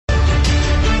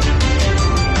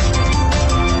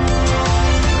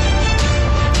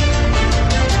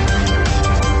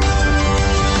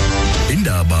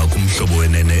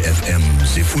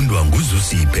liqhutywa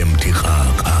nguzusiphe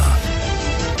Mthirhaka.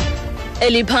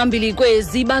 Eliphambili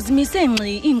kwezi bazimise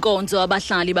ngxi iinkonzo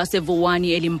abahlali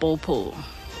baseVuwani eLimpopo.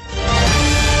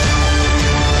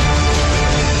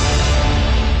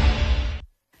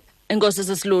 Enkosi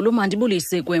sesilulu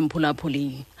mandibulise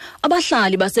kwemphulaphuli.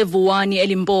 Abahlali baseVuwani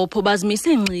eLimpopo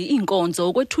bazimise ngxi iinkonzo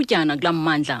okwethutyana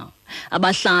kulammandla.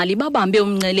 Abahlali babambe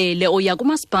umncelele oya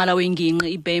kumasipala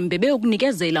wengingqi iBhembe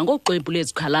beyokunikezela ngoxwebhu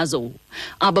lezikhalazo.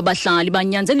 Aba bahlali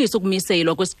banyanzelisa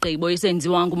ukumiselwa kwesigqibo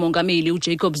esenziwa ngumongameli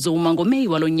uJacob Zuma ngoMeyi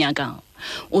walonyaka.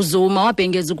 uZuma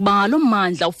wabhengeza ukuba lo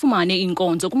mmandla ufumane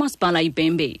inkonzo kumasipala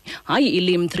iBhembe, hayi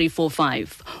iLim 345.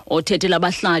 Othethela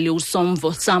abahlali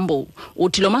uSomvo Sambo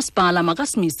uthi lo masipala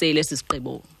makasimisele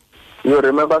sisigqibo. You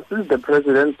remember, since the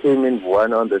president came in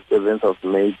Vuwani on the 7th of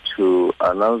May to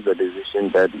announce the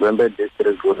decision that Bhembe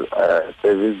district will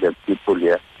service the people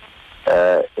here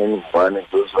in Vuwani,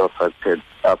 those who are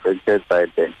affected by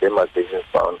the demarcation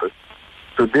boundaries.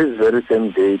 To this very same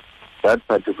date, that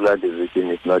particular decision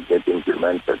is not yet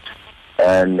implemented,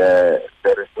 and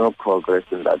there is no progress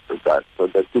in that regard. So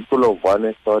the people of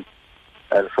Vuwani thought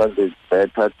and felt it's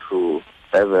better to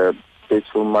have a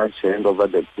peaceful march hand over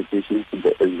the petition to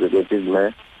the executive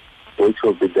mayor, which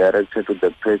will be directed to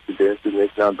the presidency,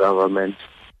 national government.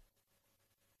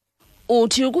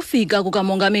 Uthi ukufika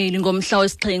kukamongameli ngomhla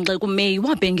wesi-7 kuMeyi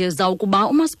wabhengeza ukuba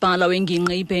umasipala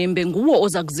wengingqi iBhembe nguwo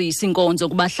oza kuzisa inkonzo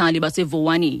kubahlali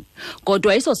baseVuwani,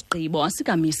 kodwa eso sigqibo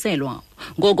asikamiselwa.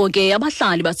 Ngoko ke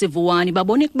abahlali baseVuwani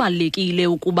babone kubalulekile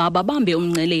ukuba babambe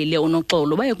umncelele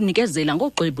onoxolo bayokunikezela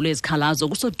ngoxwebhu lezikhalazo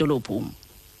kusodolophu.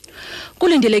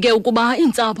 Kulindeleke ukuba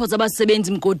iintsapho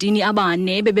zabasebenzi mgodini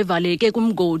abane bebevaleke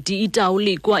kumgodi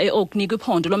iTaulikwa eOkni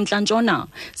kwiphondo lomntla-ntshona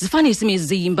zifanisa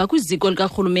imizimba kwiziko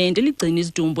likarhulumente ligcina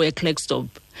izidumbu eKlerksdorp.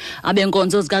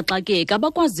 Abenkonzo zikaxakeka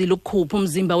bakwazile ukukhupha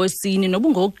umzimba wesine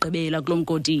nobungokugqibela kulo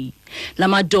mgodi. La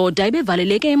madoda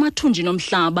ibevaleleke emathunjini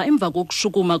omhlaba emva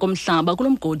kokushukuma komhlaba kulo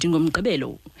mgodi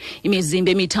ngomgqibelo.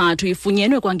 Imizimba emithathu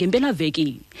ifunyenwe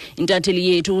kwangempelaveki. Intatheli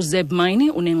yethu uZeb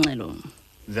Mine unengxelo.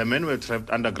 The men were trapped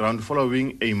underground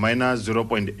following a minor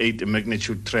 0.8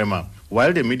 magnitude tremor.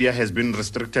 While the media has been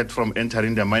restricted from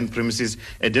entering the mine premises,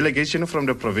 a delegation from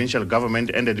the provincial government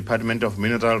and the Department of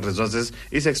Mineral Resources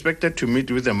is expected to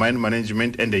meet with the mine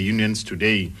management and the unions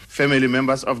today. Family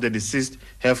members of the deceased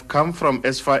have come from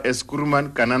as far as Kuruman,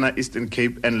 Kanana, Eastern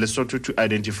Cape and Lesotho to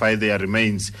identify their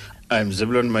remains. I'm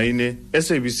Zebulon Maine,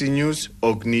 SABC News,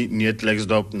 Okni, near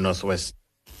Kleksdorp, Northwest.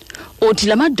 Uthi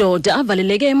la madoda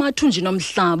avaleleke emathunjini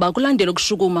omhlaba kulandela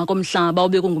ukushukuma komhlaba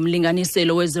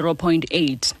obekungumlinganiselo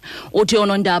we-0.8. Uthi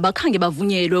onondaba khange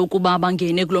bavunyelwe ukuba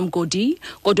bangene kulo mgodi,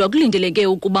 kodwa kulindeleke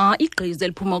ukuba igqiza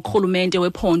eliphuma kurhulumente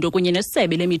wephondo kunye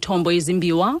nesebe lemithombo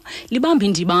yezimbiwa libamba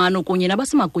indibano kunye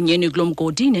nabasemagunyeni kulo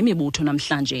mgodi nemibutho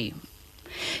namhlanje.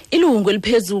 Ilungu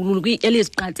eliphezulu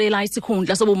eliziqatsela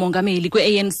isikhundla sobumongameli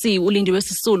kwe-ANC uLindiwe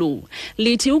Sisulu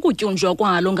lithi ukutyunjwa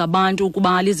kwalo ngabantu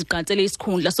ukuba liziqatsele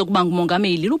isikhundla sokuba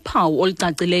ngumongameli luphawu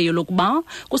olucacileyo lokuba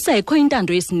kusekho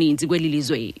intando yesininzi kweli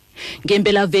lizwe.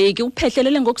 Ngempelaveki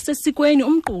uphehlelele ngokusesikweni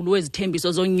umqulu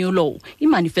wezithembiso zonyulo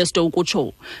imanifesto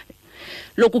ukutsho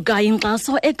lokugaya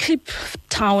inkxaso eClip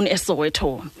Town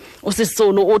eSoweto.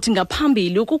 uSisulu uthi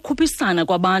ngaphambili ukukhuphisana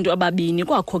kwabantu ababini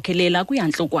kwakhokhelela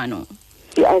kwiyanhlukwano.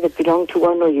 You either belong to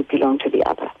one or you belong to the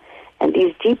other. And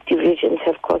these deep divisions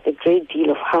have caused a great deal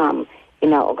of harm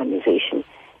in our organization.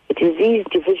 It is these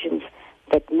divisions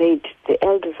that made the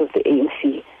elders of the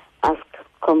ANC ask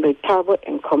Comrade Thabo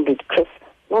and Comrade Chris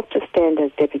not to stand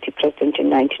as deputy president in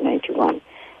 1991,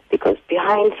 because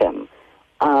behind them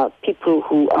are people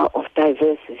who are of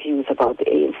diverse views about the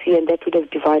ANC, and that would have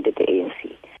divided the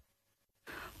ANC.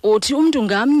 Uthi umntu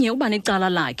ngamnye uba necala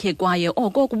lakhe kwaye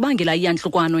oko kubangela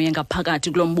iyanhlukwano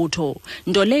yangaphakathi kulo mbutho,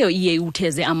 nto leyo iye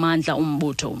utheze amandla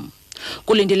umbutho.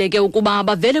 Kulindeleke ukuba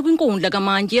bavele kwinkundla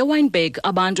kamantyi eWynberg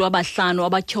abantu abahlanu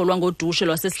abatyholwa ngodushe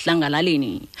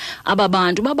lwasesidlangalaleni. Aba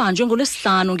bantu babanjwe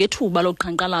ngolwesihlanu ngethuba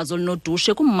loqhankqalazo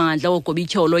linodushe kummandla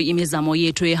wogobityholo imizamo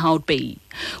yethu eHout Bay.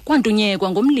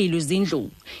 Kwantunyekwa ngomlilo izindlu,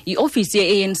 iofisi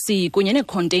ye-ANC kunye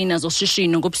neekhonteyina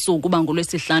zoshishino ngobusuku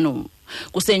bangolwesihlanu.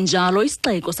 Kusenjalo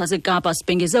isixeko saseKapa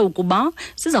sibhengeze ukuba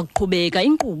sizakuqhubeka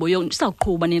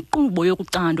nenkqubo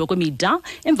yokucandwa kwemida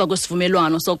emva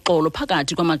kwesivumelwano soxolo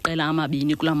phakathi kwamaqela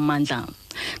amabini kula mmandla.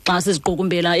 Xa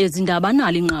siziqukumbela ezindaba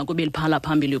nali inqaku beliphala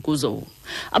phambili kuzo.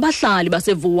 Abahlali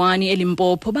baseVuwani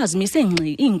eLimpopo bazimise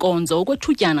ngxi iinkonzo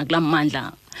okwethutyana kula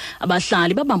mmandla.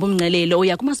 Abahlali babamba umncelele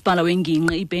oya kumasipala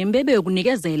wengingqi iBhembe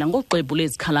beyokunikezela ngoxwebhu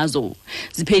lezikhalazo.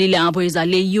 Ziphelile apho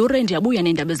ezale yure ndiyabuya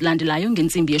neendaba ezilandelayo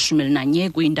ngentsimbi ye-11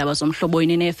 kwiindaba zomhlobo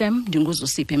FM.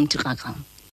 Ndinguzusiphe Mthirhaka.